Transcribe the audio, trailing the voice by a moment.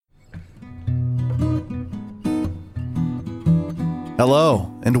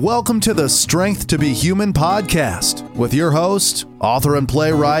Hello, and welcome to the Strength to Be Human podcast with your host, author and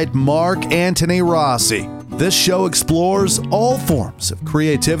playwright Mark Anthony Rossi. This show explores all forms of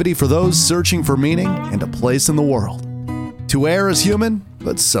creativity for those searching for meaning and a place in the world. To err is human,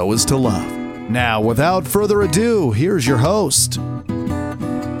 but so is to love. Now, without further ado, here's your host.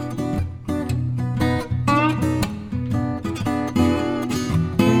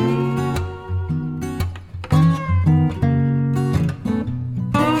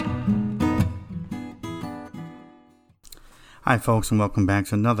 Hi folks, and welcome back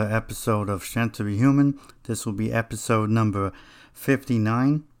to another episode of Strength to Be Human. This will be episode number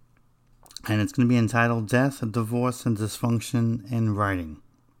 59, and it's going to be entitled Death, Divorce, and Dysfunction in Writing.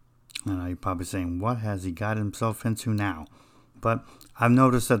 And you're probably saying, what has he got himself into now? But I've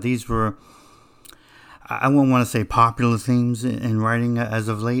noticed that these were, I wouldn't want to say popular themes in writing as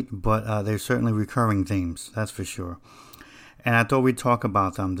of late, but they're certainly recurring themes, that's for sure. And I thought we'd talk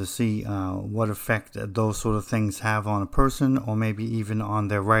about them to see what effect those sort of things have on a person, or maybe even on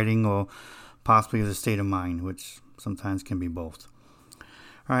their writing, or possibly the state of mind, which sometimes can be both.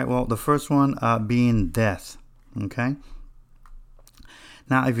 All right, well, the first one being death, okay?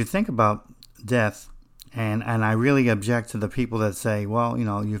 Now, if you think about death, and I really object to the people that say, well, you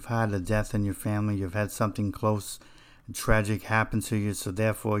know, you've had a death in your family, you've had something close, tragic happen to you, so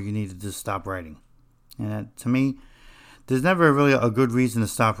therefore you need to just stop writing. And to me, there's never really a good reason to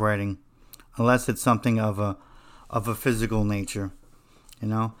stop writing, unless it's something of a physical nature, you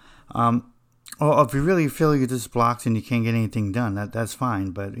know. Or if you really feel you're just blocked and you can't get anything done, that's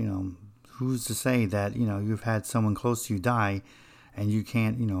fine. But you know, who's to say that you've had someone close to you die, and you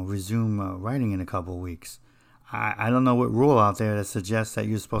can't resume writing in a couple of weeks? I don't know what rule out there that suggests that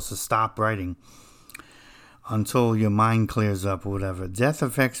you're supposed to stop writing until your mind clears up or whatever. Death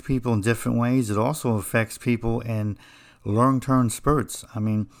affects people in different ways. It also affects people in long-term spurts. I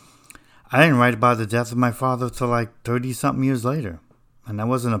mean, I didn't write about the death of my father till like 30-something years later. And that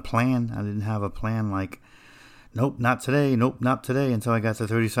wasn't a plan. I didn't have a plan like, nope, not today, until I got to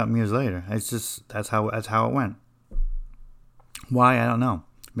 30-something years later. It's just, that's how it went. Why? I don't know.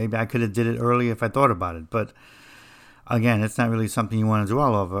 Maybe I could have did it earlier if I thought about it. But again, it's not really something you want to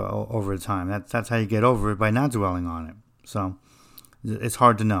dwell over time. That's how you get over it, by not dwelling on it. So it's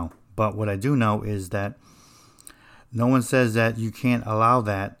hard to know. But what I do know is that no one says that you can't allow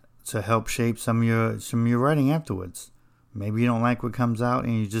that to help shape some of your writing afterwards. Maybe you don't like what comes out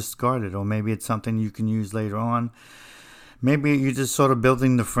and you just discard it, or maybe it's something you can use later on. Maybe you're just sort of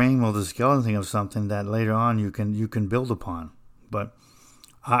building the frame or the skeleton of something that later on you can build upon. But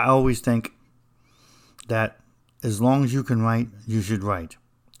I always think that as long as you can write, you should write.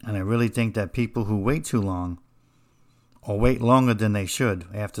 And I really think that people who wait too long, or wait longer than they should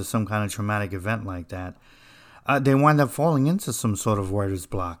after some kind of traumatic event like that, they wind up falling into some sort of writer's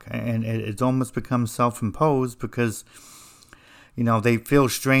block. And it almost becomes self-imposed because, they feel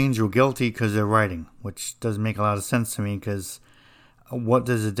strange or guilty because they're writing, which doesn't make a lot of sense to me, because what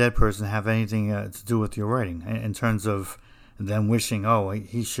does a dead person have anything to do with your writing in terms of them wishing, oh,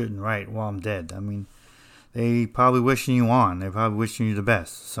 he shouldn't write while I'm dead? I mean, they probably wishing you on. They're probably wishing you the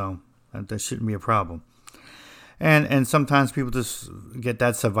best. So that shouldn't be a problem. And sometimes people just get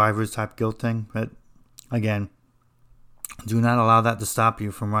that survivor's type guilt thing. But again, do not allow that to stop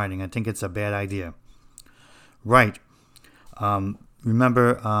you from writing. I think it's a bad idea. Write.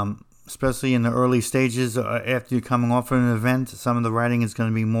 Remember, especially in the early stages, after you're coming off of an event, some of the writing is going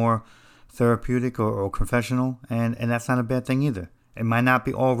to be more therapeutic or confessional, and that's not a bad thing either. It might not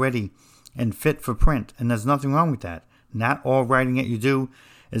be all ready and fit for print, and there's nothing wrong with that. Not all writing that you do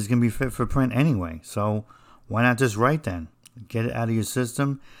is going to be fit for print anyway, so why not just write then? Get it out of your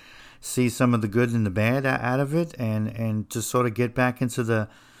system, see some of the good and the bad out of it, and just sort of get back into the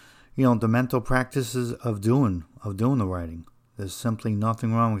the mental practices of doing the writing. There's simply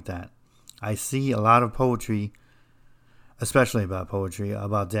nothing wrong with that. I see a lot of poetry, especially about poetry,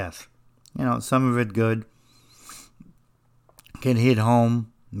 about death. Some of it good, can hit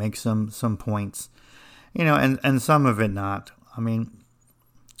home, make some points, and some of it not. I mean,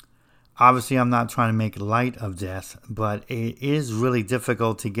 obviously I'm not trying to make light of death, but it is really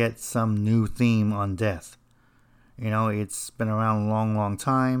difficult to get some new theme on death. It's been around a long, long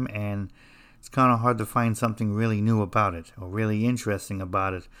time, and it's kind of hard to find something really new about it, or really interesting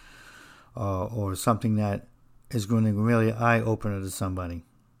about it, or something that is going to be really eye-opener to somebody.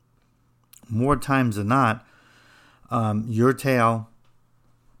 More times than not, your tale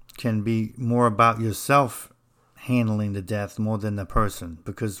can be more about yourself handling the death more than the person.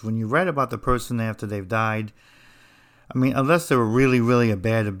 Because when you write about the person after they've died, I mean, unless they were really, really a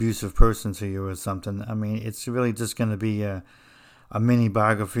bad, abusive person to you or something, I mean, it's really just going to be a a mini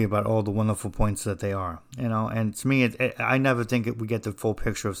biography about all the wonderful points that they are, And to me, I never think we get the full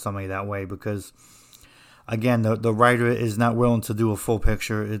picture of somebody that way because, again, the writer is not willing to do a full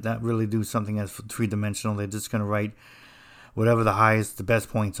picture, not really do something that's three-dimensional. They're just going to write whatever the best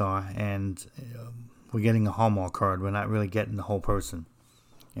points are, and we're getting a Hallmark card. We're not really getting the whole person,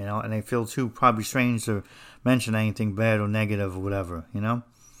 And they feel too probably strange to mention anything bad or negative or whatever,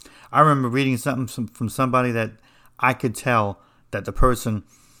 I remember reading something from somebody that I could tell that the person,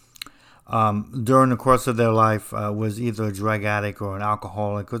 during the course of their life, was either a drug addict or an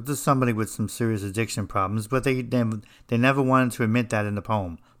alcoholic, or just somebody with some serious addiction problems, but they never wanted to admit that in the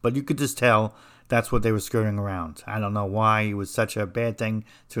poem. But you could just tell that's what they were skirting around. I don't know why it was such a bad thing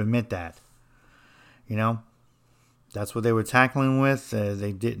to admit that. That's what they were tackling with.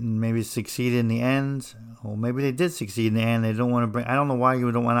 They didn't maybe succeed in the end, or maybe they did succeed in the end. They don't want to bring. I don't know why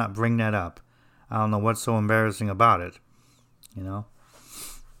you don't want to bring that up. I don't know what's so embarrassing about it. And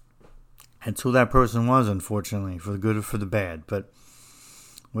who that person was, unfortunately, for the good or for the bad. But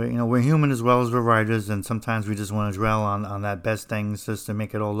we're human as well as we're writers, and sometimes we just want to dwell on that best things just to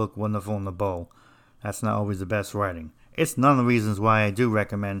make it all look wonderful in the bow. That's not always the best writing. It's none of the reasons why I do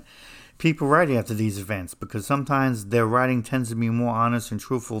recommend people writing after these events, because sometimes their writing tends to be more honest and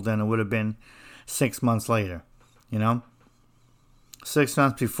truthful than it would have been 6 months later. 6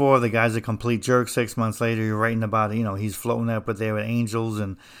 months before, the guy's a complete jerk. 6 months later, you're writing about, he's floating up there with angels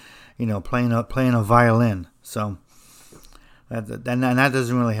and, playing a violin. So that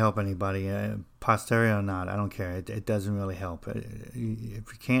doesn't really help anybody, posterior or not. I don't care. It doesn't really help. If you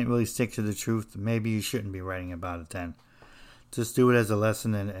can't really stick to the truth, maybe you shouldn't be writing about it then. Just do it as a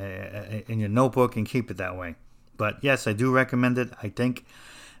lesson in your notebook and keep it that way. But yes, I do recommend it. I think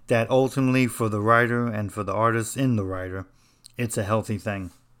that ultimately for the writer and for the artist in the writer, it's a healthy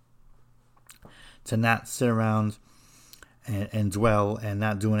thing to not sit around and dwell and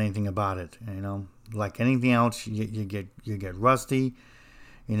not do anything about it. Like anything else, you get rusty,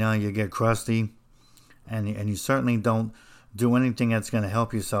 you get crusty, and you certainly don't do anything that's going to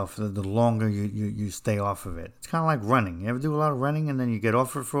help yourself the longer you stay off of it. It's kind of like running. You ever do a lot of running and then you get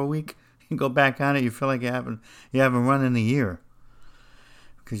off it for a week, you go back on it, you feel like you haven't run in a year,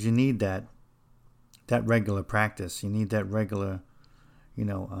 because you need that regular practice. You need that regular,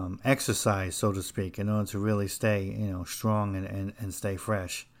 exercise, so to speak, in order to really stay, strong and stay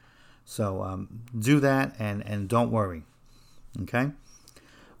fresh. So do that and don't worry. Okay.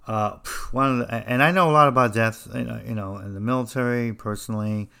 And I know a lot about death, in the military,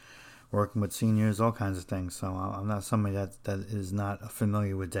 personally, working with seniors, all kinds of things. So I'm not somebody that is not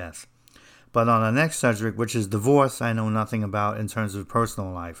familiar with death. But on the next subject, which is divorce, I know nothing about in terms of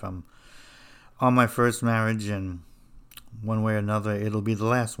personal life. I'm on my first marriage, and one way or another, it'll be the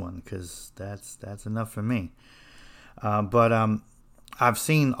last one, because that's enough for me. But I've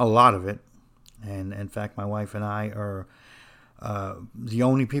seen a lot of it, and in fact, my wife and I are the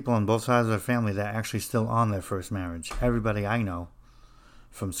only people on both sides of the family that are actually still on their first marriage. Everybody I know,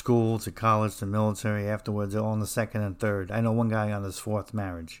 from school to college to military, afterwards, they're all on the second and third. I know one guy on his fourth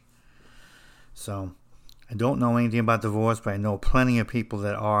marriage. So I don't know anything about divorce, but I know plenty of people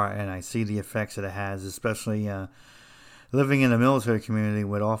that are, and I see the effects that it has, especially living in a military community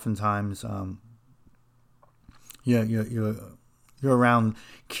where oftentimes you're around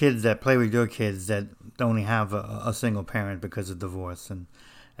kids that play with your kids that only have a single parent because of divorce, and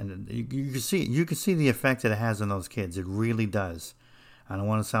you can see the effect that it has on those kids. It really does. I don't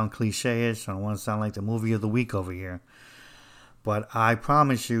want to sound cliche-ish. I don't want to sound like the movie of the week over here. But I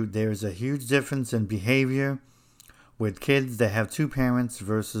promise you, there's a huge difference in behavior with kids that have two parents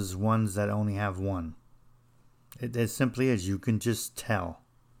versus ones that only have one. It simply is. You can just tell.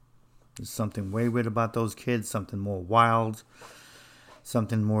 There's something way weird about those kids, something more wild,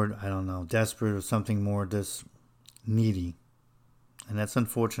 something more, I don't know, desperate, or something more just needy. And that's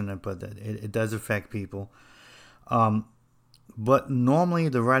unfortunate, but it does affect people. But normally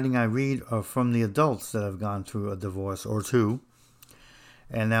the writing I read are from the adults that have gone through a divorce or two.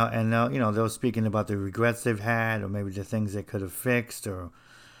 And now, they're speaking about the regrets they've had, or maybe the things they could have fixed, or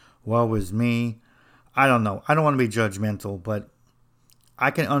woe was me. I don't know. I don't want to be judgmental, but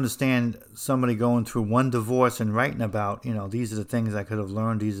I can understand somebody going through one divorce and writing about, these are the things I could have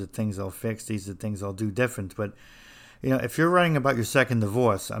learned, these are the things I'll fix, these are the things I'll do different. But, if you're writing about your second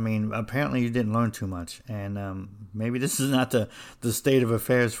divorce, apparently you didn't learn too much. And maybe this is not the state of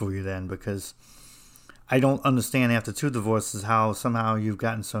affairs for you then, because I don't understand after two divorces how somehow you've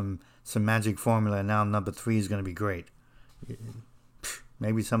gotten some magic formula and now number 3 is going to be great.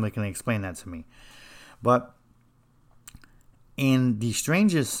 Maybe somebody can explain that to me. But in the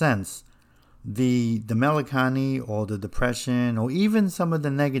strangest sense, the melancholy or the depression or even some of the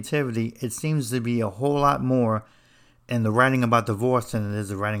negativity, it seems to be a whole lot more in the writing about divorce than it is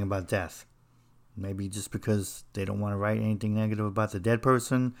the writing about death. Maybe just because they don't want to write anything negative about the dead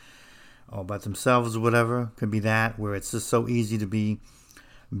person or about themselves or whatever. Could be that, where it's just so easy to be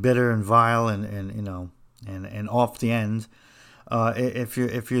bitter and vile and you know and off the end if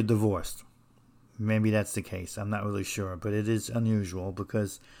you're divorced. Maybe that's the case. I'm not really sure, but it is unusual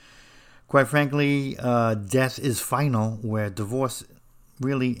because, quite frankly, death is final, where divorce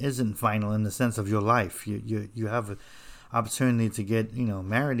really isn't final in the sense of your life. You have an opportunity to get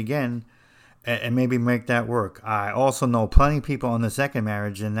married again and maybe make that work. I also know plenty of people on the second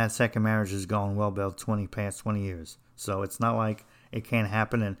marriage, and that second marriage is going well about past 20 years. So it's not like it can't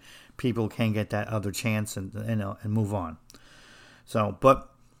happen and people can't get that other chance and move on. So, but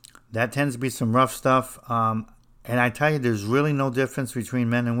that tends to be some rough stuff. And I tell you, there's really no difference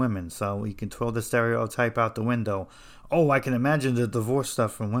between men and women. So you can throw the stereotype out the window. Oh, I can imagine the divorce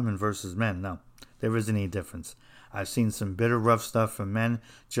stuff from women versus men. No, there isn't any difference. I've seen some bitter, rough stuff from men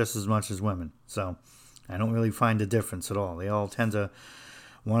just as much as women. So I don't really find a difference at all. They all tend to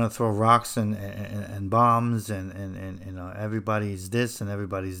want to throw rocks and bombs and everybody's this and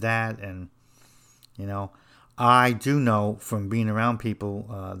everybody's that. And, I do know from being around people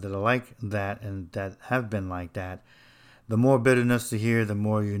that are like that and that have been like that, the more bitterness to hear, the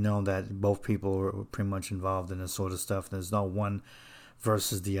more you know that both people are pretty much involved in this sort of stuff. There's no one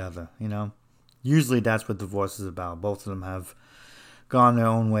versus the other, Usually that's what divorce is about. Both of them have gone their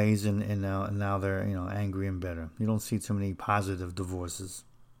own ways and now they're, angry and bitter. You don't see too many positive divorces.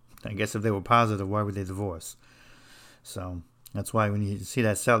 I guess if they were positive, why would they divorce? So that's why when you see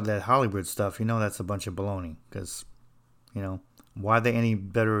that Hollywood stuff, that's a bunch of baloney. Because, why are they any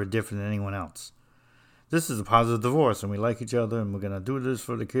better or different than anyone else? This is a positive divorce, and we like each other, and we're going to do this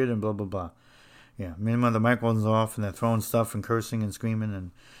for the kid, and blah, blah, blah. Yeah, meanwhile, the microphone's off, and they're throwing stuff and cursing and screaming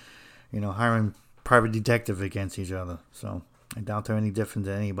and, hiring private detectives against each other. So I doubt they're any different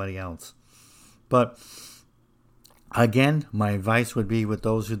than anybody else. But again, my advice would be with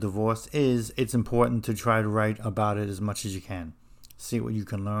those who divorce is it's important to try to write about it as much as you can. See what you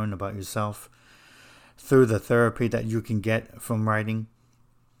can learn about yourself through the therapy that you can get from writing.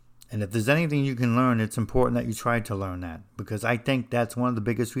 And if there's anything you can learn, it's important that you try to learn that. Because I think that's one of the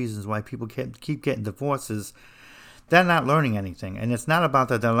biggest reasons why people keep getting divorces. They're not learning anything. And it's not about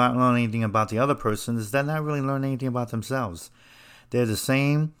that they're not learning anything about the other person. It's they're not really learning anything about themselves. They're the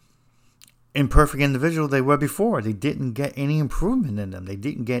same imperfect individual they were before. They didn't get any improvement in them. They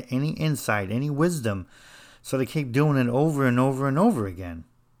didn't get any insight, any wisdom. So they keep doing it over and over and over again.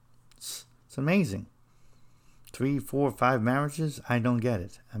 It's amazing. 3, 4, 5 marriages? I don't get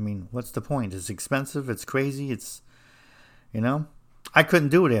it. I mean, what's the point? It's expensive. It's crazy. It's, I couldn't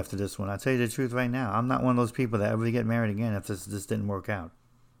do it after this one. I'll tell you the truth right now. I'm not one of those people that ever get married again if this didn't work out.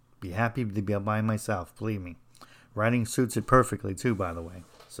 Be happy to be by myself. Believe me. Writing suits it perfectly too, by the way.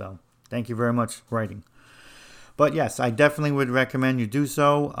 So thank you very much, writing. But yes, I definitely would recommend you do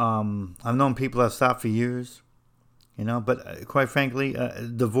so. I've known people that stopped for years. But quite frankly,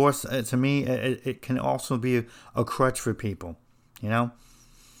 divorce, to me, it can also be a crutch for people, Yeah,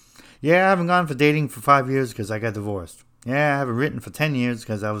 I haven't gone for dating for 5 years because I got divorced. Yeah, I haven't written for 10 years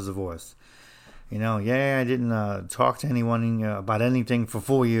because I was divorced. Yeah, I didn't talk to anyone about anything for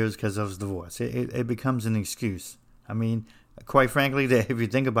 4 years because I was divorced. It becomes an excuse. I mean, quite frankly, if you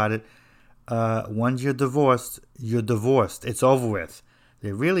think about it, once you're divorced, you're divorced. It's over with.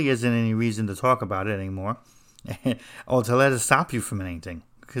 There really isn't any reason to talk about it anymore. Or to let it stop you from anything,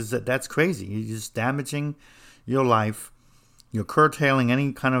 because that's crazy. You're just damaging your life. You're curtailing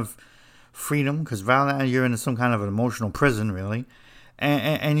any kind of freedom, because right now you're in some kind of an emotional prison, really,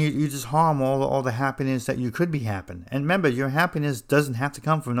 and you just harm all the happiness that you could be having. And remember, your happiness doesn't have to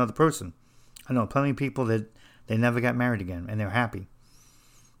come from another person. I know plenty of people that they never got married again, and they're happy.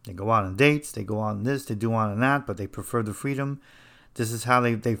 They go out on dates, they go on this, they do on that, but they prefer the freedom. This is how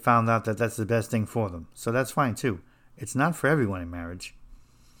they found out that that's the best thing for them. So that's fine, too. It's not for everyone in marriage.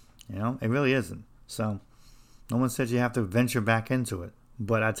 It really isn't. So no one says you have to venture back into it.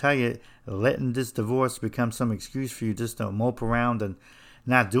 But I tell you, letting this divorce become some excuse for you just to mope around and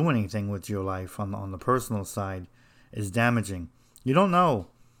not do anything with your life on the personal side is damaging. You don't know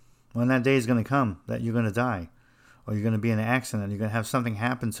when that day is going to come that you're going to die. Or you're going to be in an accident. You're going to have something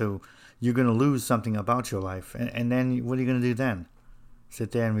happen to you're going to lose something about your life. And then what are you going to do then?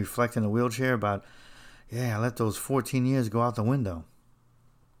 Sit there and reflect in a wheelchair about, I let those 14 years go out the window.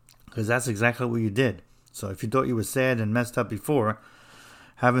 Because that's exactly what you did. So if you thought you were sad and messed up before,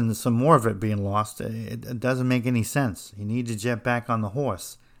 having some more of it being lost, it doesn't make any sense. You need to jet back on the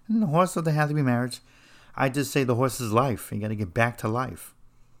horse. And the horse doesn't have to be marriage. I just say the horse's life. You got to get back to life.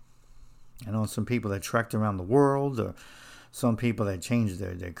 I know some people that trekked around the world, or some people that changed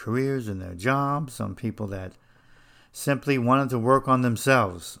their careers and their jobs, some people that simply wanted to work on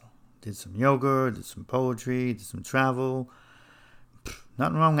themselves. Did some yoga, did some poetry, did some travel.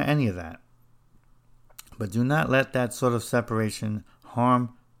 Nothing wrong with any of that. But do not let that sort of separation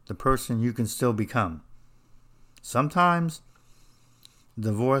harm the person you can still become. Sometimes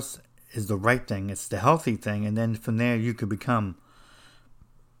divorce is the right thing. It's the healthy thing. And then from there, you could become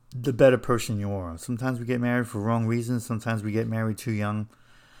the better person you are. Sometimes we get married for wrong reasons. Sometimes we get married too young.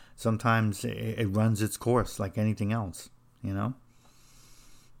 Sometimes it runs its course like anything else, you know?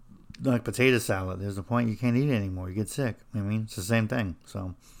 Like potato salad. There's a point you can't eat it anymore. You get sick. I mean, it's the same thing.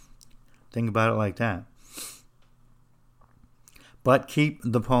 So think about it like that. But keep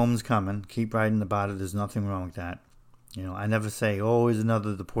the poems coming. Keep writing about it. There's nothing wrong with that. You know, I never say, oh, here's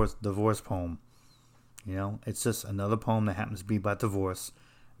another divorce poem. You know, it's just another poem that happens to be about divorce.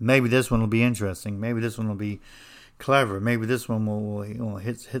 Maybe this one will be interesting. Maybe this one will be clever. Maybe this one will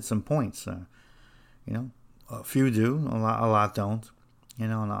hit some points. You know, a few do, a lot don't. You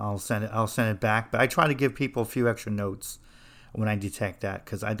know, and I'll send it back. But I try to give people a few extra notes when I detect that,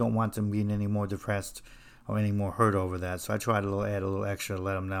 because I don't want them being any more depressed or any more hurt over that. So I try to add a little extra to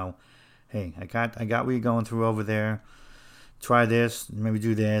let them know, hey, I got what you're going through over there. Try this, maybe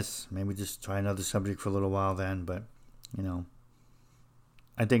do this, maybe just try another subject for a little while then. But, you know,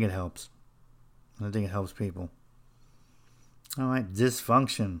 I think it helps. I think it helps people. All right,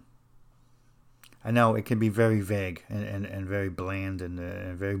 dysfunction. I know it can be very vague and very bland and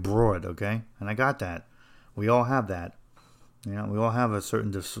very broad, okay? And I got that. We all have that. You know, we all have a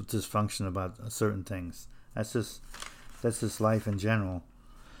certain dysfunction about certain things. That's just life in general.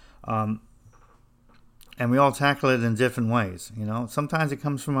 And we all tackle it in different ways, you know. Sometimes it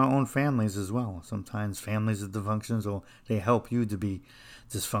comes from our own families as well. Sometimes families with dysfunctions, or they help you to be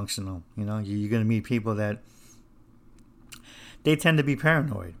dysfunctional. You know, you're going to meet people that they tend to be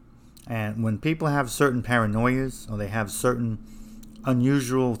paranoid. And when people have certain paranoias, or they have certain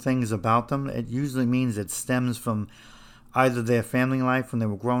unusual things about them, it usually means it stems from either their family life when they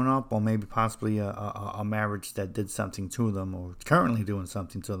were growing up, or maybe possibly a marriage that did something to them, or currently doing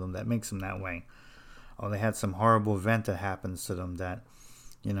something to them that makes them that way. Or they had some horrible event that happens to them that,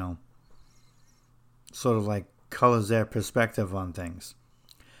 you know, sort of like colors their perspective on things.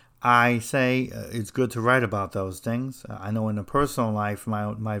 I say it's good to write about those things. I know in the personal life,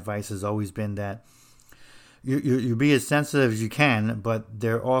 my advice has always been that you be as sensitive as you can, but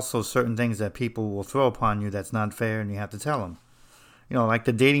there are also certain things that people will throw upon you that's not fair, and you have to tell them. You know, like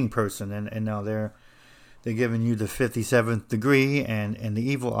the dating person, and now they're giving you the 57th degree and the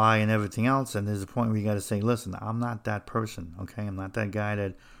evil eye and everything else, and there's a point where you got to say, listen, I'm not that person, okay? I'm not that guy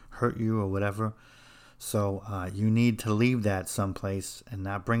that hurt you or whatever. So you need to leave that someplace and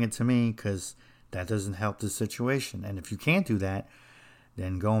not bring it to me, because that doesn't help the situation. And if you can't do that,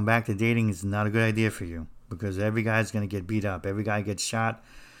 then going back to dating is not a good idea for you, because every guy's going to get beat up. Every guy gets shot,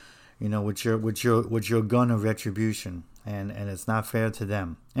 you know, with your gun of retribution, and it's not fair to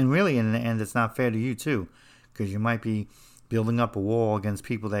them. And really, in the end, it's not fair to you too, because you might be building up a wall against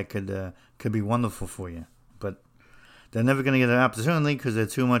people that could be wonderful for you, but they're never going to get an opportunity because they're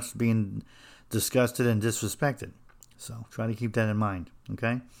too much being disgusted and disrespected. So try to keep that in mind,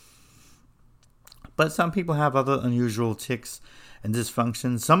 okay? But some people have other unusual tics and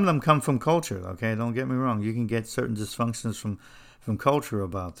dysfunctions. Some of them come from culture, okay? Don't get me wrong. You can get certain dysfunctions from culture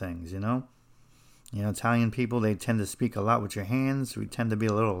about things, you know? You know, Italian people, they tend to speak a lot with your hands. We tend to be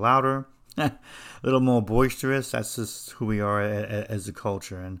a little louder, a little more boisterous. That's just who we are as a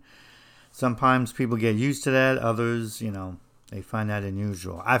culture. And sometimes people get used to that. Others, you know, they find that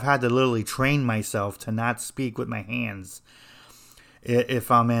unusual. I've had to literally train myself to not speak with my hands if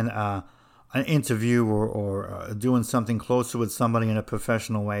I'm in an interview or doing something closer with somebody in a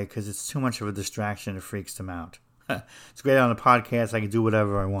professional way, because it's too much of a distraction. It freaks them out. It's great on a podcast. I can do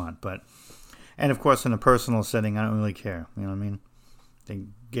whatever I want. And of course, in a personal setting, I don't really care. You know what I mean? They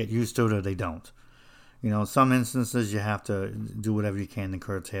get used to it or they don't. You know, some instances you have to do whatever you can to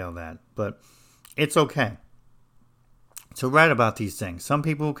curtail that. But it's okay to write about these things. Some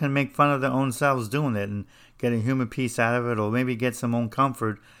people can make fun of their own selves doing it and get a human piece out of it, or maybe get some own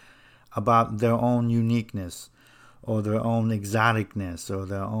comfort about their own uniqueness or their own exoticness or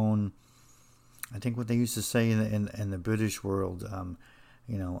their own, I think what they used to say in the British world,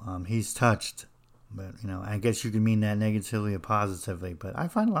 he's touched. But, you know, I guess you can mean that negatively or positively. But I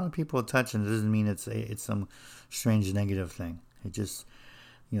find a lot of people are touched, and it doesn't mean it's some strange negative thing. It just,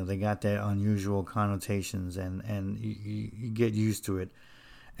 you know, they got their unusual connotations, and you get used to it.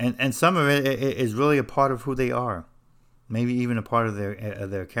 And some of it is really a part of who they are, maybe even a part of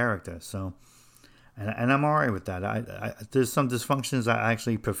their character. So, and I'm all right with that. There's some dysfunctions I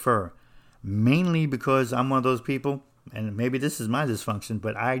actually prefer, mainly because I'm one of those people, and maybe this is my dysfunction,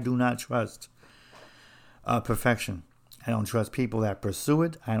 but I do not trust perfection. I don't trust people that pursue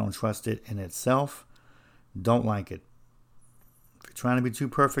it. I don't trust it in itself. Don't like it. If you're trying to be too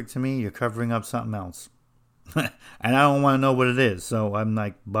perfect to me, you're covering up something else. And I don't want to know what it is. So I'm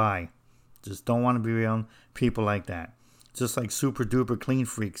like, bye. Just don't want to be around people like that. Just like super duper clean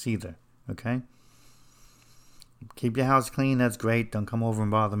freaks either. Okay? Keep your house clean. That's great. Don't come over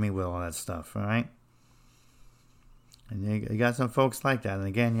and bother me with all that stuff. All right? And you got some folks like that. And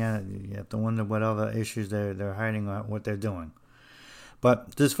again, you have to wonder what other issues they're hiding or what they're doing.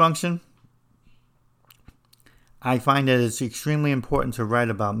 But dysfunction, I find that it's extremely important to write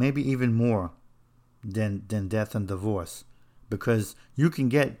about, maybe even more than death and divorce, because you can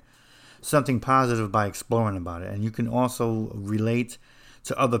get something positive by exploring about it, and you can also relate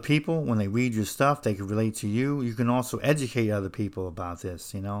to other people when they read your stuff. They can relate to you. You can also educate other people about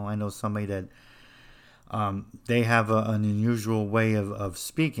this. I know somebody that they have an unusual way of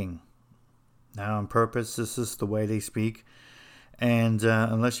speaking, not on purpose. This is the way they speak, and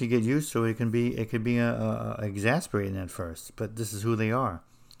unless you get used to it, it could be exasperating at first. But this is who they are.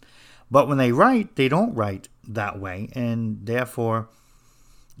 But when they write, they don't write that way, and therefore,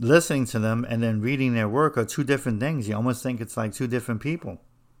 listening to them and then reading their work are two different things. You almost think it's like two different people.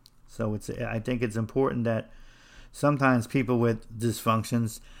 So I think it's important that sometimes people with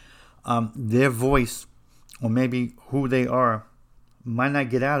dysfunctions, their voice or maybe who they are might not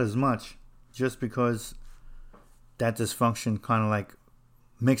get out as much, just because that dysfunction kind of like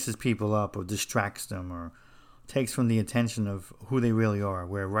mixes people up or distracts them or takes from the attention of who they really are,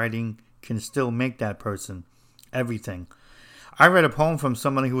 where writing can still make that person everything. I read a poem from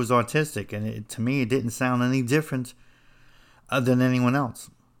somebody who was autistic, and to me it didn't sound any different than anyone else.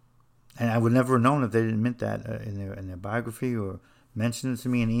 And I would never have known if they didn't admit that in their biography or mention it to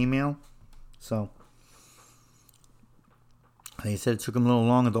me in email. So they said it took them a little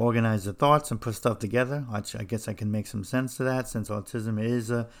longer to organize their thoughts and put stuff together. I guess I can make some sense to that, since autism is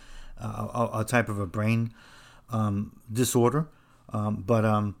a type of a brain disorder.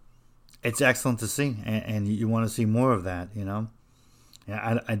 But it's excellent to see, and you want to see more of that,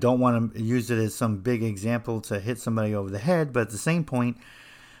 I don't want to use it as some big example to hit somebody over the head, but at the same point,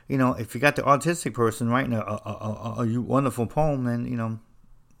 if you got the autistic person writing a wonderful poem, then,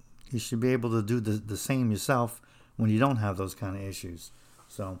 you should be able to do the same yourself when you don't have those kind of issues.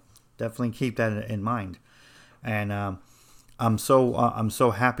 So definitely keep that in mind. And I'm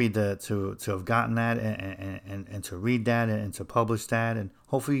so happy to have gotten that and to read that and to publish that, and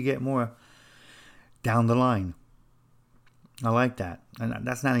hopefully you get more down the line. I like that. And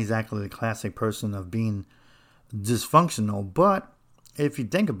that's not exactly the classic person of being dysfunctional, but if you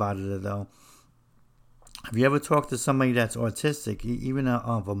think about it though, have you ever talked to somebody that's autistic, even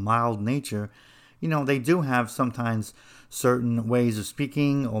of a mild nature? They do have sometimes certain ways of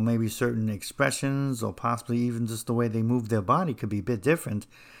speaking, or maybe certain expressions, or possibly even just the way they move their body could be a bit different.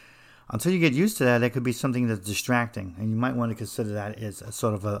 Until you get used to that, it could be something that's distracting, and you might want to consider that as a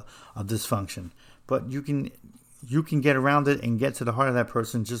sort of a dysfunction. But you can get around it and get to the heart of that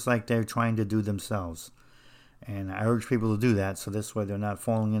person just like they're trying to do themselves. And I urge people to do that, so this way they're not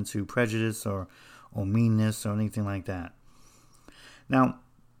falling into prejudice or meanness or anything like that. Now,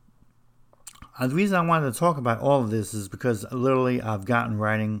 the reason I wanted to talk about all of this is because literally I've gotten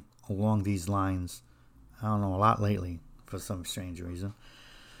writing along these lines, a lot lately for some strange reason.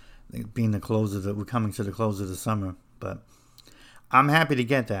 Being we're coming to the close of the summer, but I'm happy to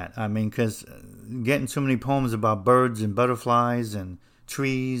get that. I mean, because getting so many poems about birds and butterflies and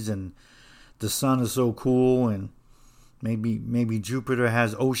trees, and the sun is so cool, and maybe Jupiter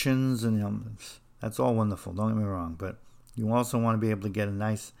has oceans, and that's all wonderful. Don't get me wrong, but you also want to be able to get a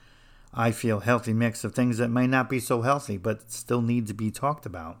nice, I feel, healthy mix of things that may not be so healthy, but still need to be talked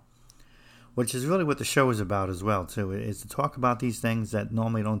about, which is really what the show is about as well, too, is to talk about these things that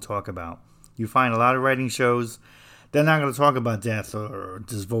normally don't talk about. You find a lot of writing shows, they're not going to talk about death or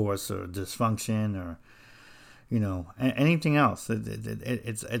divorce or dysfunction or, anything else.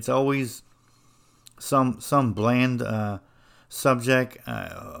 It's always some bland subject,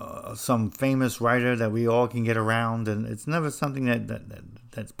 some famous writer that we all can get around, and it's never something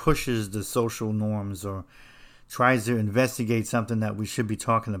that pushes the social norms or tries to investigate something that we should be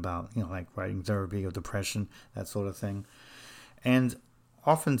talking about, like writing therapy or depression, that sort of thing. And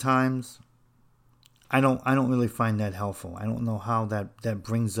oftentimes, I don't really find that helpful. I don't know how that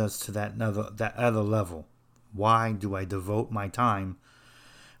brings us to that other level. Why do I devote my time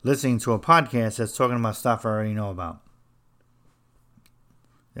listening to a podcast that's talking about stuff I already know about.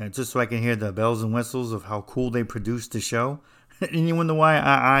 Just so I can hear the bells and whistles of how cool they produced the show. And you wonder why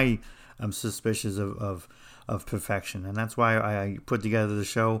I am suspicious of perfection. And that's why I put together the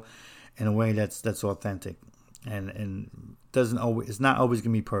show in a way that's authentic. And it's not always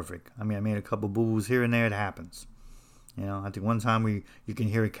going to be perfect. I mean, I made a couple boo-boos here and there. It happens. You know, I think one time you can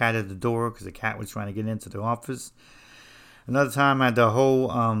hear a cat at the door because the cat was trying to get into the office. Another time, the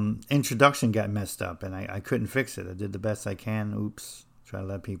whole introduction got messed up, and I couldn't fix it. I did the best I can. Oops. Try to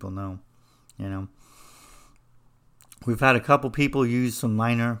let people know, you know. We've had a couple people use some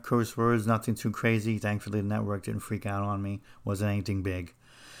minor curse words, nothing too crazy. Thankfully, the network didn't freak out on me. Wasn't anything big.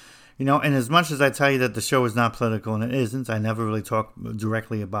 You know, and as much as I tell you that the show is not political, and it isn't, I never really talk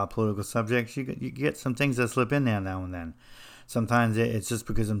directly about political subjects. You get some things that slip in there now and then. Sometimes it's just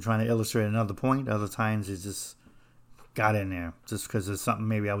because I'm trying to illustrate another point. Other times it's just got in there just because there's something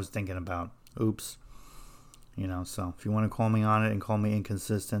maybe I was thinking about. Oops. You know, so if you want to call me on it and call me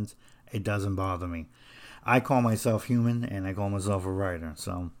inconsistent, it doesn't bother me. I call myself human and I call myself a writer.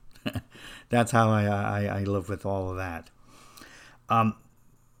 So that's how I live with all of that.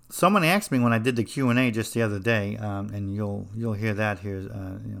 Someone asked me when I did the Q&A just the other day, and you'll hear that here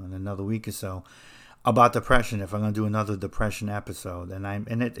in another week or so, about depression, if I'm going to do another depression episode.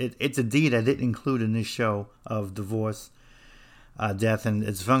 And it's a deed I didn't include in this show of divorce, death, and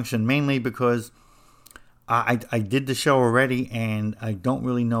its function, mainly because I did the show already, and I don't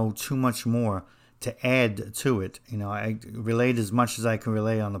really know too much more to add to it. You know, I relate as much as I can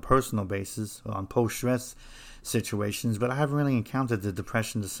relate on a personal basis, on post-stress situations, but I haven't really encountered the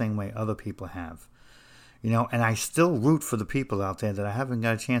depression the same way other people have. You know, and I still root for the people out there that I haven't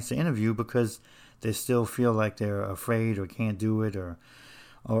got a chance to interview because they still feel like they're afraid or can't do it or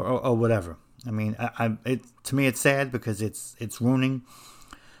whatever. I mean, to me it's sad because it's ruining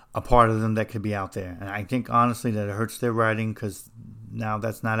a part of them that could be out there. And I think, honestly, that it hurts their writing because now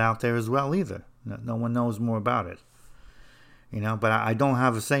that's not out there as well either. No one knows more about it. You know, but I don't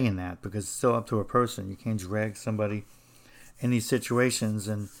have a say in that because it's still up to a person. You can't drag somebody in these situations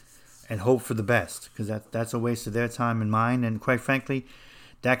and hope for the best because that's a waste of their time and mine. And quite frankly,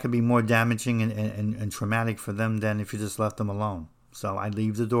 that could be more damaging and traumatic for them than if you just left them alone. So I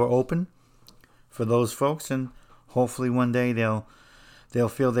leave the door open for those folks, and hopefully one day they'll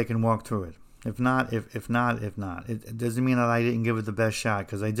feel they can walk through it. If not. It doesn't mean that I didn't give it the best shot,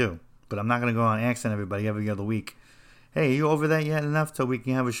 because I do. But I'm not going to go on asking everybody every other week, hey, are you over that yet enough till we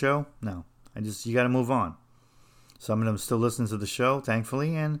can have a show? No. You got to move on. Some of them still listen to the show,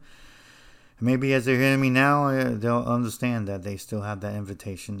 thankfully, and maybe as they're hearing me now, they'll understand that they still have that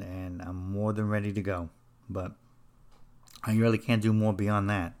invitation, and I'm more than ready to go. But I really can't do more beyond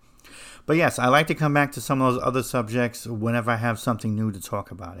that. But yes, I like to come back to some of those other subjects whenever I have something new to talk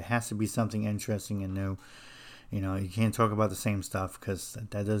about. It has to be something interesting and new. You know, you can't talk about the same stuff because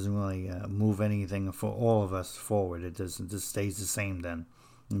that doesn't really move anything for all of us forward. It just stays the same then.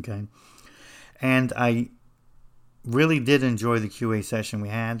 Okay? And I really did enjoy the QA session we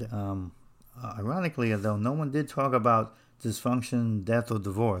had. Ironically, though, no one did talk about dysfunction, death, or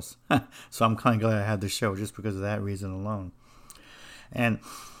divorce. So I'm kind of glad I had the show just because of that reason alone. And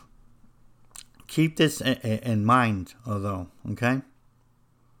keep this in mind, although, okay?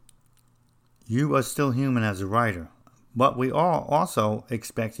 You are still human as a writer, but we are also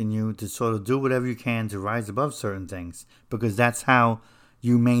expecting you to sort of do whatever you can to rise above certain things, because that's how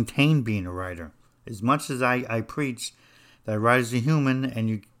you maintain being a writer. As much as I preach that writers are human and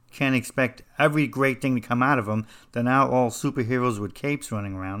you can't expect every great thing to come out of them, they're now all superheroes with capes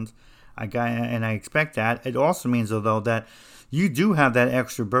running around, and I expect that. It also means, although, that you do have that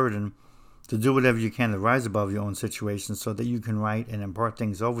extra burden to do whatever you can to rise above your own situation so that you can write and impart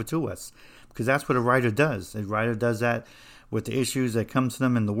things over to us. Because that's what a writer does. A writer does that with the issues that come to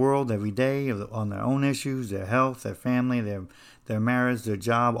them in the world every day, on their own issues, their health, their family, their marriage, their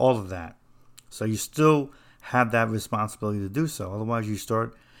job, all of that. So you still have that responsibility to do so. Otherwise, you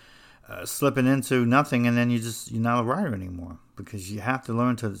start slipping into nothing, and then you're not a writer anymore, because you have to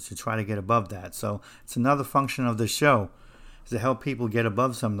learn to try to get above that. So it's another function of the show, is to help people get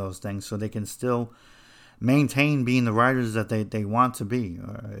above some of those things so they can still maintain being the writers that they want to be,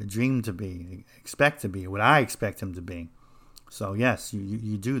 or dream to be, expect to be, what I expect them to be. So yes,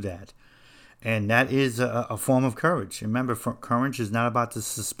 you do that. And that is a form of courage. Remember, courage is not about the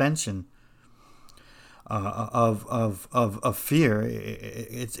suspension of fear.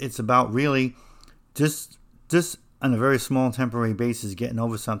 It's about really just on a very small temporary basis getting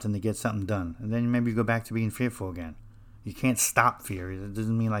over something to get something done. And then maybe you go back to being fearful again. You can't stop fear. It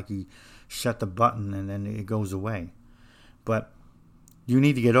doesn't mean like you shut the button and then it goes away. But you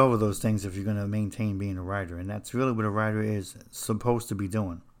need to get over those things if you're going to maintain being a writer. And that's really what a writer is supposed to be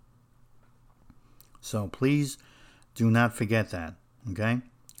doing. So please do not forget that, okay?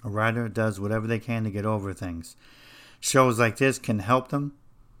 A writer does whatever they can to get over things. Shows like this can help them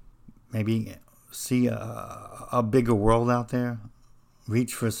maybe see a bigger world out there,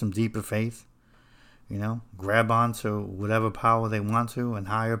 reach for some deeper faith, grab onto whatever power they want to, and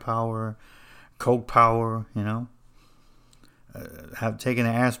higher power, coke power, have taken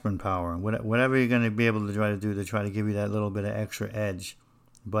an aspirin power, whatever you're going to be able to try to do to try to give you that little bit of extra edge.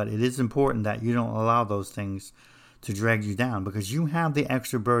 But it is important that you don't allow those things to drag you down, because you have the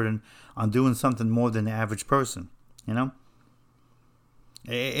extra burden on doing something more than the average person,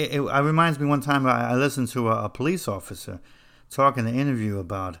 It reminds me one time I listened to a police officer talk in an interview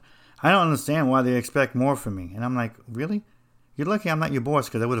about, I don't understand why they expect more from me. And I'm like, really? You're lucky I'm not your boss,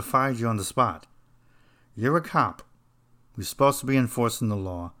 because I would have fired you on the spot. You're a cop. You're supposed to be enforcing the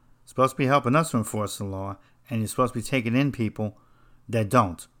law, supposed to be helping us to enforce the law, and you're supposed to be taking in people that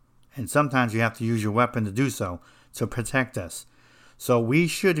don't. And sometimes you have to use your weapon to do so, to protect us. So we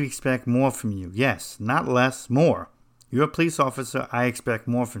should expect more from you. Yes, not less, more. You're a police officer, I expect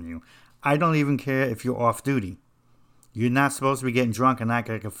more from you. I don't even care if you're off duty. You're not supposed to be getting drunk and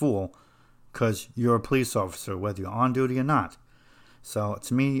acting like a fool because you're a police officer, whether you're on duty or not. So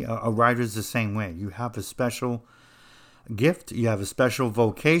to me, a writer is the same way. You have a special gift. You have a special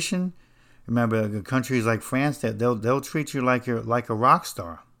vocation. Remember, countries like France, they'll treat you like a rock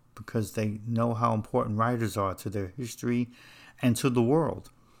star because they know how important writers are to their history and to the world.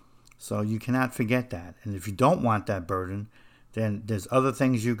 So you cannot forget that. And if you don't want that burden, then there's other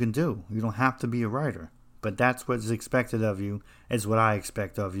things you can do. You don't have to be a writer. But that's what's expected of you. It's what I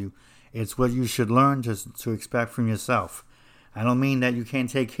expect of you. It's what you should learn to expect from yourself. I don't mean that you can't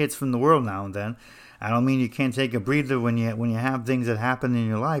take hits from the world now and then. I don't mean you can't take a breather when you have things that happen in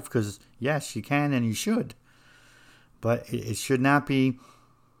your life, because yes, you can and you should. But it should not be,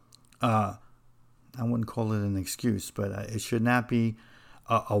 I wouldn't call it an excuse, but it should not be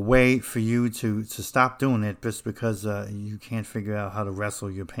a way for you to stop doing it just because you can't figure out how to wrestle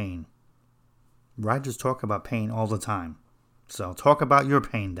your pain. Writers talk about pain all the time. So talk about your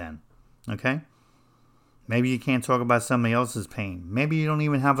pain then, okay? Maybe you can't talk about somebody else's pain. Maybe you don't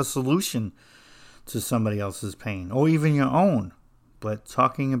even have a solution to somebody else's pain, or even your own. But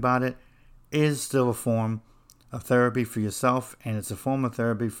talking about it is still a form of therapy for yourself, and it's a form of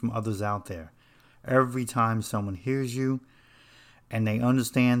therapy from others out there. Every time someone hears you and they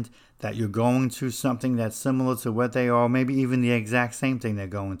understand that you're going through something that's similar to what they are, maybe even the exact same thing they're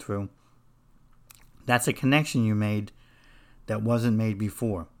going through, that's a connection you made that wasn't made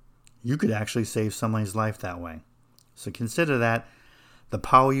before. You could actually save somebody's life that way. So consider that the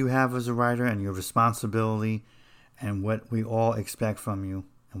power you have as a writer and your responsibility and what we all expect from you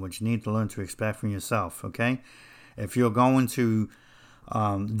and what you need to learn to expect from yourself, okay? If you're going to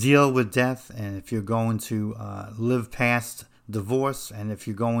deal with death, and if you're going to live past divorce, and if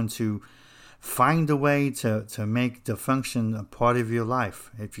you're going to find a way to make dysfunction a part of your life.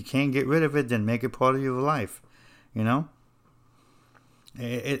 If you can't get rid of it, then make it part of your life,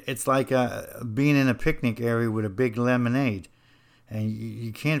 It's like being in a picnic area with a big lemonade. And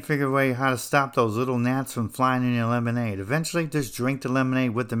you can't figure a way how to stop those little gnats from flying in your lemonade. Eventually, just drink the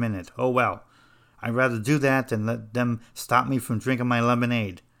lemonade with them in it. Oh, well. I'd rather do that than let them stop me from drinking my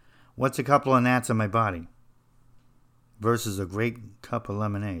lemonade. What's a couple of gnats in my body versus a great cup of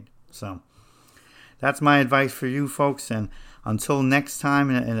lemonade? So that's my advice for you folks. And until next time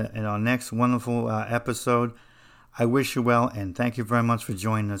in our next wonderful episode, I wish you well, and thank you very much for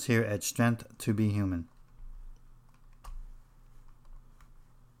joining us here at Strength to be Human.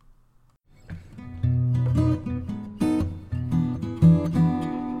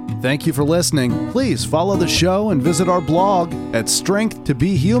 Thank you for listening. Please follow the show and visit our blog at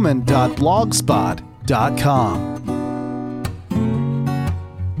strengthtobehuman.blogspot.com.